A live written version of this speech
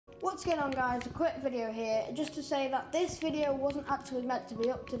What's going on, guys? A quick video here just to say that this video wasn't actually meant to be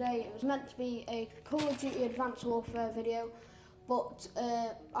up today. It was meant to be a Call of Duty Advanced Warfare video, but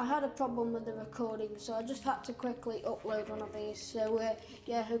I had a problem with the recording, so I just had to quickly upload one of these. So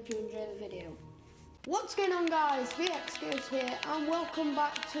yeah, hope you enjoy the video. What's going on, guys? VX Goes here, and welcome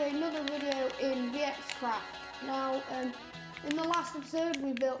back to another video in VX Craft. Now, in the last episode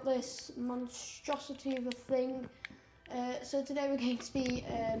we built this monstrosity of a thing. So today we're going to be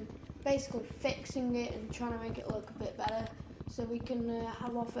basically fixing it and trying to make it look a bit better so we can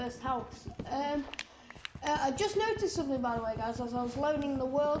have our first house. I just noticed something, by the way, guys, as I was loading the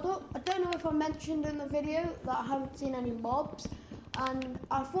world up. I don't know if I mentioned in the video that I haven't seen any mobs, and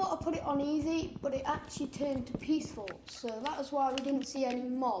I thought I put it on easy, but it actually turned to peaceful, so that is why we didn't see any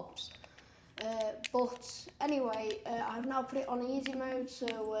mobs. But anyway, I've now put it on easy mode,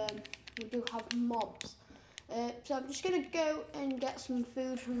 so we do have mobs. So I'm just going to go and get some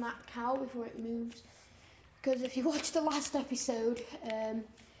food from that cow before it moves, because if you watched the last episode,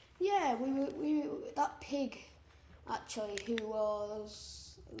 yeah, that pig actually who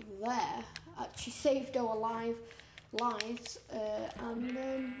was there actually saved our lives,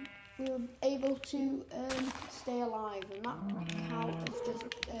 and we were able to stay alive, and that cow is just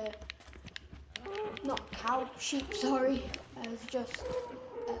sheep, sorry, has just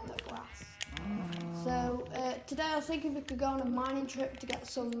ate the grass. So today I was thinking we could go on a mining trip to get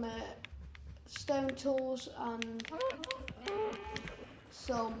some stone tools and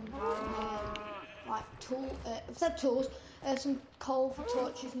some some coal for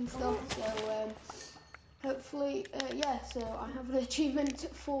torches and stuff. So hopefully, yeah. So I have an achievement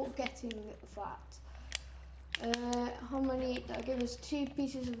for getting that. How many? That'll give us 2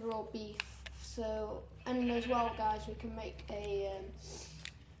 pieces of raw beef. So, and as well, guys, we can make a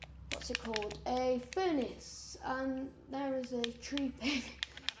what's it called? A furnace. And there is a tree pig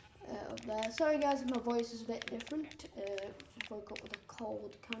up there. Sorry, guys, if my voice is a bit different. I woke up with a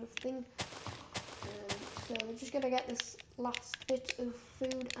cold kind of thing. So we're just gonna get this last bit of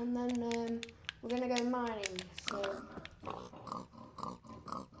food, and then we're gonna go mining. So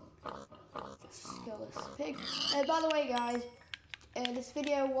let's kill this pig. By the way, guys, this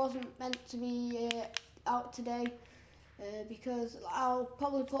video wasn't meant to be out today. Because I'll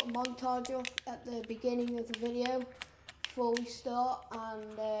probably put a montage up at the beginning of the video before we start,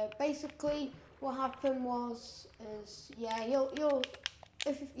 and basically what happened yeah,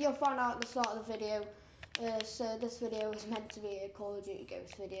 you'll find out at the start of the video. So this video was meant to be a Call of Duty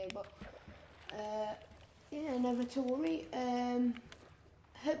Ghost video, but yeah, never to worry.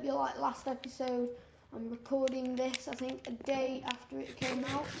 Hope you liked last episode. I'm recording this, I think, a day after it came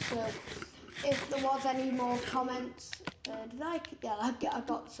out, so if there was any more comments, I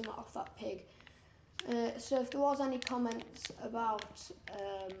got some off that pig. So if there was any comments about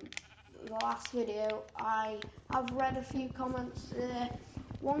the last video, I have read a few comments.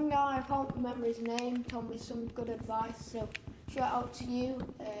 One guy, I can't remember his name, told me some good advice, so shout out to you.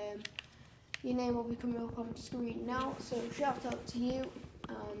 Your name will be coming up on the screen now, so shout out to you.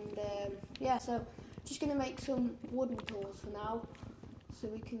 And yeah, so just gonna make some wooden tools for now, so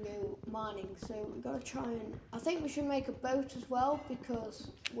we can go mining. So we've got to try and, I think we should make a boat as well, because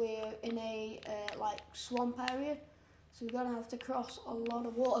we're in a like swamp area, so we're gonna have to cross a lot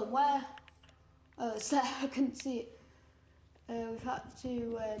of water. Where? Oh, it's there. I couldn't see it. We've had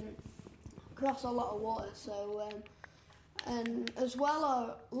to cross a lot of water. So and as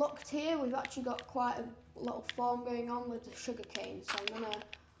well, looked here, we've actually got quite a little farm going on with the sugar cane. So I'm gonna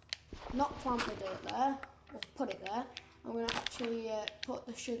not plant the dirt there, or put it there. I'm going to actually put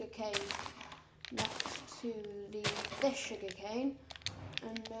the sugar cane next to this sugar cane,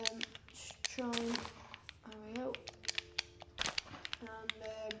 and just try and, there we go, and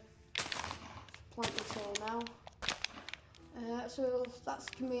plant this all now. So that's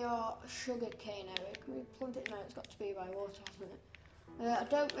going to be our sugar cane area. Can we plant it? No, it's got to be by water, hasn't it? I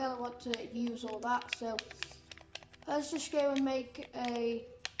don't really want to use all that, so let's just go and make a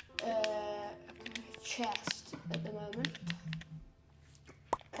chest at the moment.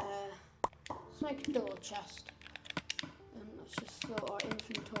 Let's make a double chest, and let's just throw our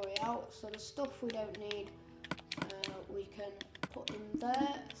inventory out. So the stuff we don't need, we can put in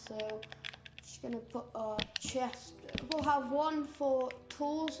there. So just gonna put our chest. We'll have one for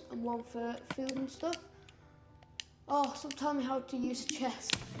tools and one for food and stuff. Oh, so tell me how to use a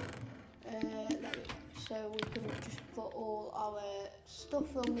chest. There we go. So we can just put all our stuff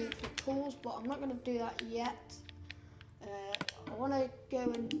we'll need for tools, but I'm not going to do that yet. I want to go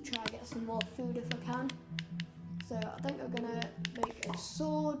and try and get some more food if I can. So I think I'm going to make a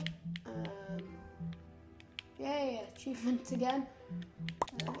sword. Yeah, achievement again.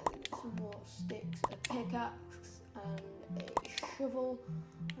 sticks, a pickaxe, and a shovel.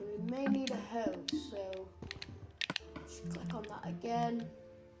 And we may need a hoe, so just click on that again.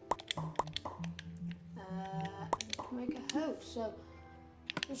 And make a hoe. So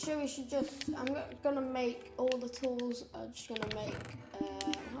I'm sure we should just. I'm gonna make all the tools. I'm just gonna make.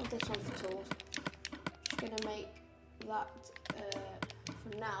 Not this one for tools. Just gonna make that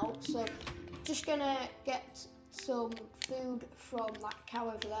for now. So just gonna get some food from that cow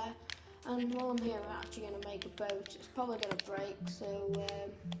over there, and while I'm here I'm actually going to make a boat. It's probably going to break, so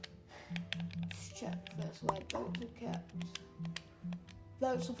let's check first where boats are kept.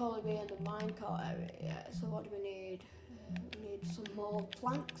 Boats will probably be in the minecart area, yeah. So what do we need? We need some more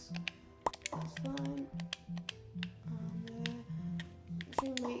planks, that's fine. And we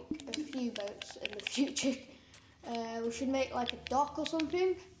should make a few boats in the future. We should make like a dock or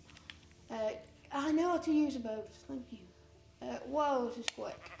something. I know how to use a boat, thank you. Whoa, this is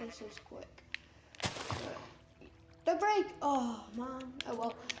quick. This is quick. Don't break! Oh man. Oh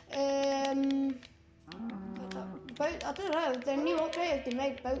well. Boat. I don't know. The new update, if they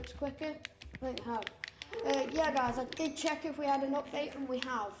make boats quicker, I think they have. Yeah, guys, I did check if we had an update, and we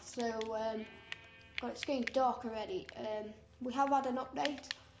have. So, God, it's getting dark already. We have had an update.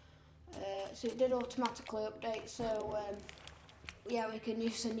 So it did automatically update. So, yeah, we can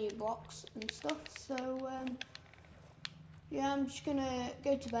use the new blocks and stuff. So, yeah, I'm just gonna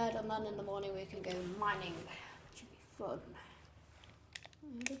go to bed, and then in the morning we can go mining, which should be fun.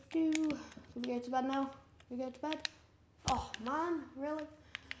 So we go to bed now? We go to bed? Oh man, really?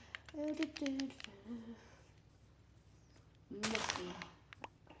 Messy.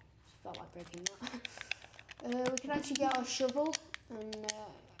 Just felt like breaking that. We can actually get our shovel, and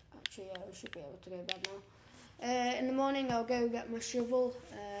actually, yeah, we should be able to go to bed now. In the morning I'll go get my shovel,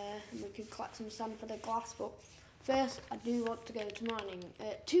 and we can collect some sand for the glass, but first I do want to go to mining.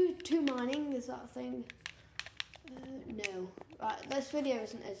 To mining, is that a thing? No. Right, this video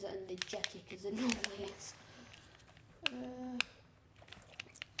isn't as energetic as it normally is.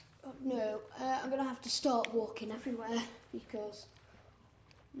 No, I'm going to have to start walking everywhere because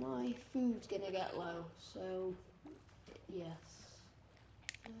my food's going to get low, so yes.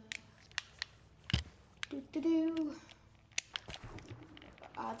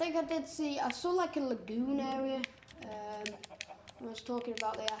 I think I did see, I saw like a lagoon area. I was talking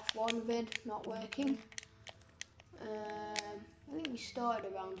about the F1 vid not working. I think we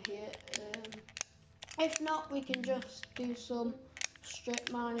started around here. If not, we can just do some strip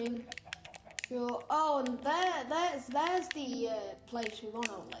mining. Sure. Oh, and there's the place we want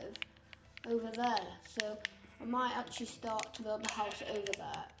to live over there. So I might actually start to build the house over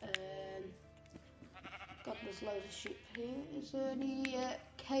there. God, there's loads of sheep here. Is there any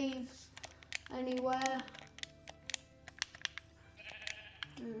caves anywhere?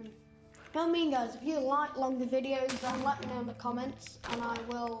 I mean, guys, if you like longer videos, then let me know in the comments, and I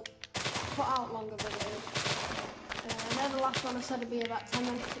will put out longer videos. I know the last one I said would be about 10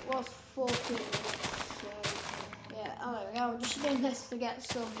 minutes. It was 14 minutes. So yeah, oh, there we go. I'm just doing this to get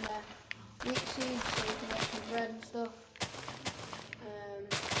some wheat seeds so we can make some bread and stuff.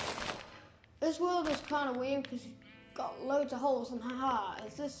 This world is kind of weird because you've got loads of holes, and haha,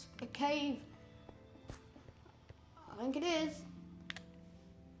 is this a cave? I think it is.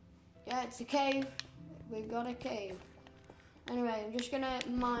 Yeah, it's a cave. We've got a cave. Anyway, I'm just gonna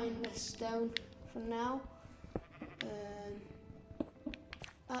mine this stone for now.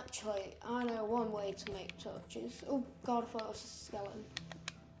 Actually, I know one way to make torches. Oh God, I thought it was a skeleton.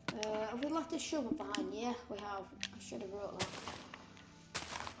 Have we left the shovel behind? Yeah, we have. I should have brought that.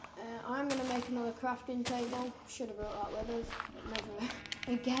 I'm gonna make another crafting table. Should have brought that with us, but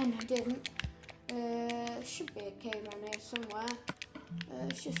never. Again, I didn't. There should be a cave around here somewhere.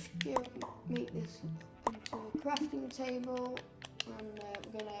 Let's just go make this into a crafting table, and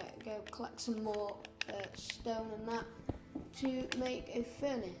we're gonna go collect some more stone and that to make a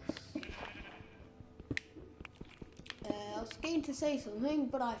furnace. I was going to say something,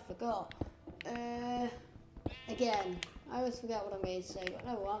 but I forgot. Again, I always forget what I'm going to say, but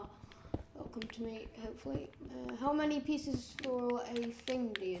oh well, it'll come to me hopefully. How many pieces for a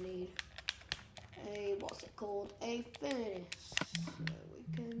thing do you need? What's it called? A furnace. So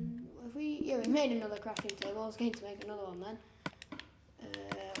we can, yeah, we made another crafting table. I was going to make another one then.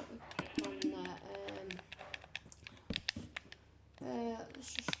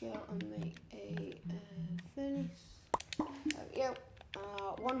 Let's just go and make a furnace. There we go.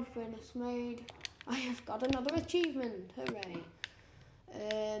 One furnace made. I have got another achievement. Hooray.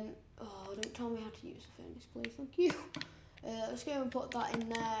 Oh, don't tell me how to use a furnace, please. Thank you. Let's go and put that in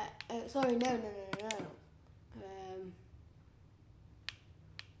there. Sorry, no.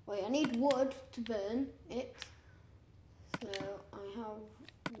 Wait, I need wood to burn it. So I have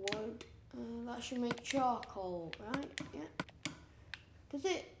wood. That should make charcoal, right? Yeah. Does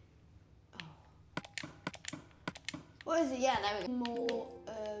it? Oh. What is it? Yeah, there we go. More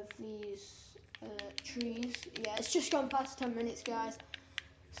of these trees. Yeah, it's just gone past 10 minutes, guys.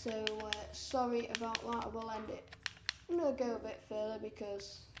 So sorry about that. I will end it. I'm gonna go a bit further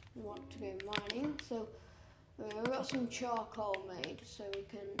because we want to go mining. So we've got some charcoal made, so we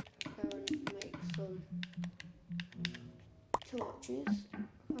can go and make some torches.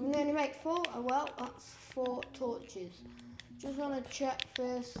 I'm going to make 4. Oh, well, that's 4 torches. Just want to check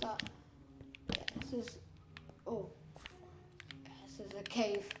first that this is. Oh, this is a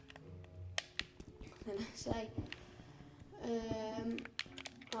cave. I'm gonna say.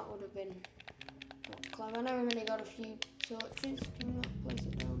 That would have been not clever. I know we've only got a few torches. Can you not place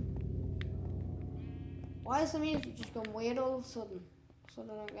it down? Why has the music just gone weird all of a sudden? That's what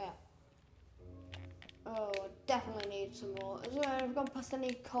I don't get. Oh, I definitely need some more. I've gone past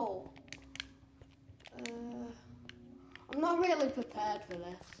any coal. I'm not really prepared for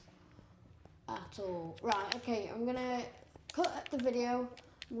this at all. Right, okay, I'm gonna cut the video.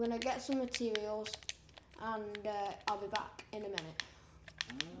 I'm gonna get some materials, and I'll be back in a minute.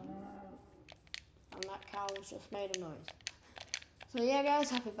 And that cow has just made a noise. So yeah,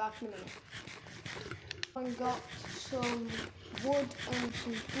 guys, I'll be back in a minute. I've got some wood and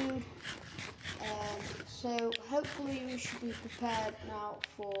some food. So hopefully we should be prepared now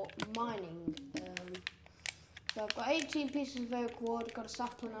for mining. So I've got 18 pieces of oak wood, got a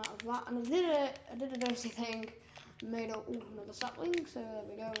sapling out of that, and I did a dirty thing, made another sapling, so there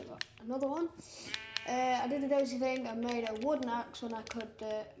we go, we got another one. I did a dozy thing, I made a wooden axe when I could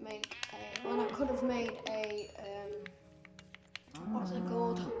have made a what's it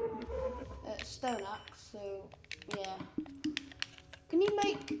called? A stone axe. So yeah. Can you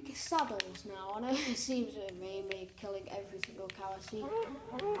make saddles now? I know it seems to me killing every single cow I see. We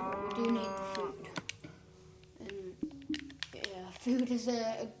do need the food. And yeah, food is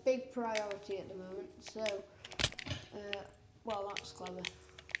a big priority at the moment. So well, that's clever.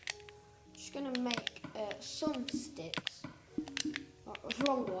 Just gonna make some sticks. Oh,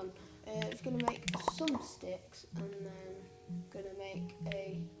 wrong one. It's gonna make some sticks, and then gonna make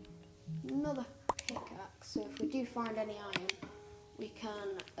another pickaxe. So if we do find any iron, we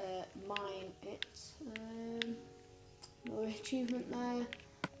can mine it. Another achievement there.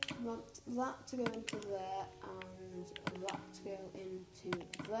 I want that to go into there, and that to go into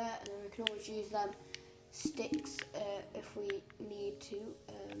there, and then we can always use them sticks if we need to.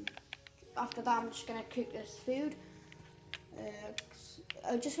 After that, I'm just gonna cook this food.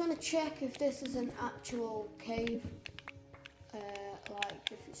 I just want to check if this is an actual cave.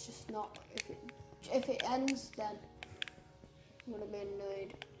 Like if it's just not, if it ends, then I'm gonna be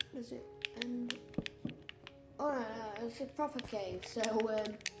annoyed. Does it end? Oh no, it's a proper cave. So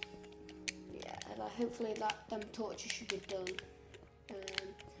yeah, hopefully them torches should be done.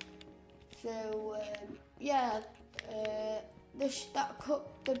 Yeah,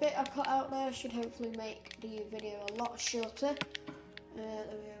 the bit I cut out there should hopefully make the video a lot shorter.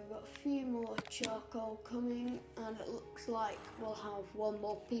 We've got a few more charcoal coming, and it looks like we'll have one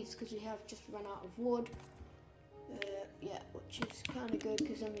more piece because we have just run out of wood. Yeah, which is kind of good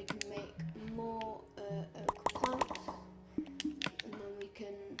because then we can make more oak planks, and then we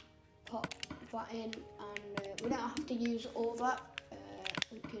can pop that in, and we don't have to use all that.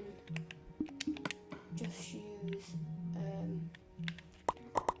 We can just use.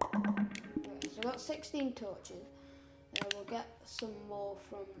 So I've got 16 torches. We'll get some more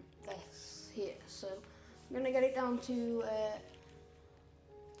from this here. So I'm gonna get it down to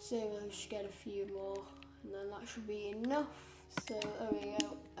 0. Just get a few more, and then that should be enough. So there we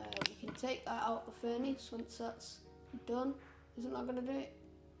go. We can take that out the furnace once that's done. Is it not gonna do it?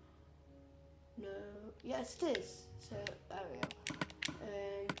 No. Yes, it is. So there we go.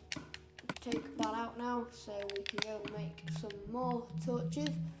 Take that out now, so we can go and make some more torches.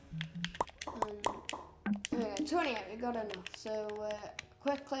 And there we go, 28, we got enough. So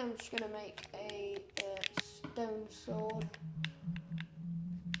quickly, I'm just gonna make a stone sword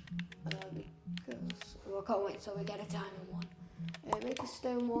because I can't wait till we get a diamond one. Make a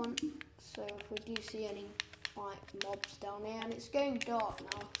stone one. So if we do see any like mobs down here, and it's going dark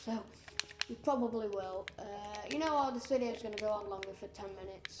now, so we probably will. You know what? This video is gonna go on longer for 10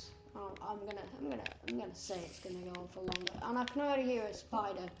 minutes. I'm gonna say it's gonna go on for longer, and I can already hear a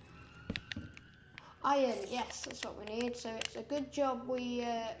spider. Iron, yes, that's what we need. So it's a good job we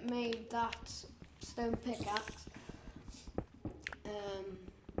made that stone pickaxe.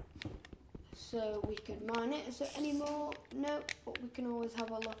 so we could mine it. Is there any more? No, but we can always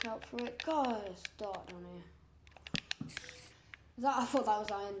have a look out for it. God, it's dark down here. I thought that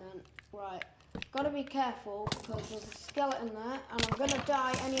was iron then. Right, gotta be careful because there's a skeleton there and I'm gonna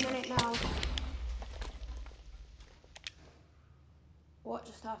die any minute now. What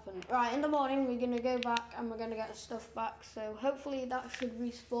just happened? Right, in the morning we're gonna go back and we're gonna get the stuff back, so hopefully that should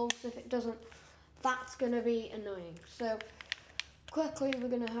respawn. If it doesn't, that's gonna be annoying. So quickly we're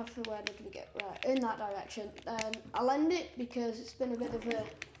gonna have to, where did we get? Right, in that direction. I'll end it because it's been a bit of a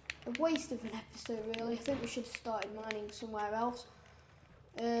waste of an episode really. I think we should have started mining somewhere else.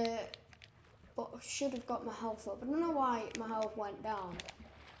 But I should have got my health up. I don't know why my health went down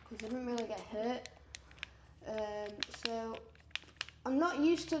because I didn't really get hurt. So I'm not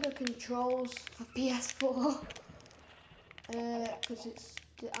used to the controls for ps4 because it's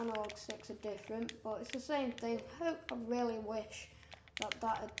the analog sticks are different, but it's the same thing. I really wish that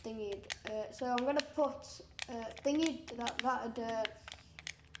had thingied. So I'm gonna put thingied that'd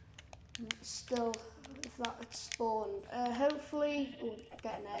still, if that had spawned. Hopefully we'll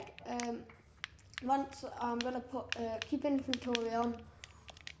get an egg. Once I'm gonna put keep inventory on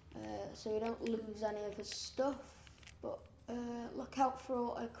so we don't lose any of his stuff. But look out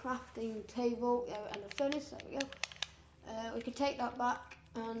for a crafting table and a furnace. There we go. We could take that back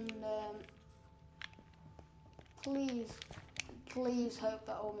and please hope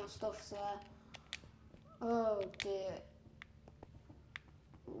that all my stuff's there. Oh dear,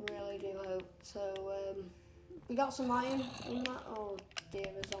 really do hope. So we got some iron in that. Oh dear,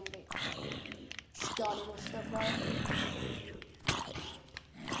 a zombie. Got all my stuff right.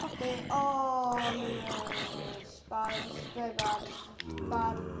 Okay. Oh no, spiders, very bad.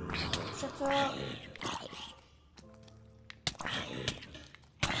 Bad. Shut up.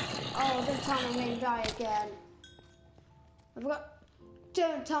 Oh, don't tell me I'm going to die again.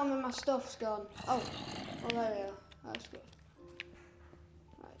 Don't tell me my stuff's gone. Oh, there we go. That's good.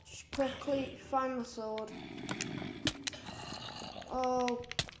 Right, just quickly find my sword. Oh,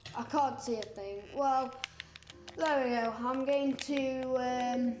 I can't see a thing. Well, there we go. I'm going to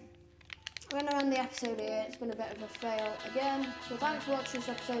end the episode here. It's been a bit of a fail again. So thanks for watching this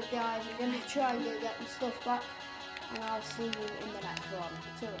episode, guys. I'm going to try and go get my stuff back. And I'll see you in the next one.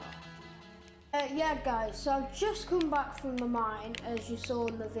 Ta-ra. Yeah guys, so I've just come back from the mine, as you saw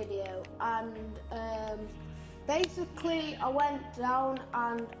in the video, and basically I went down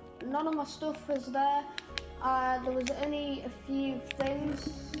and none of my stuff was there. There was only a few things,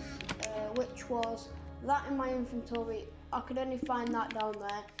 which was that in my inventory. I could only find that down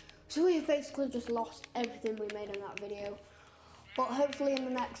there. So we have basically just lost everything we made in that video. But hopefully in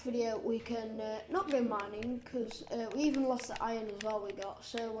the next video we can not go mining, because we even lost the iron as well we got.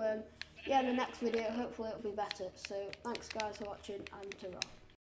 So yeah, in the next video hopefully it'll be better. So thanks guys for watching, and ta-ra.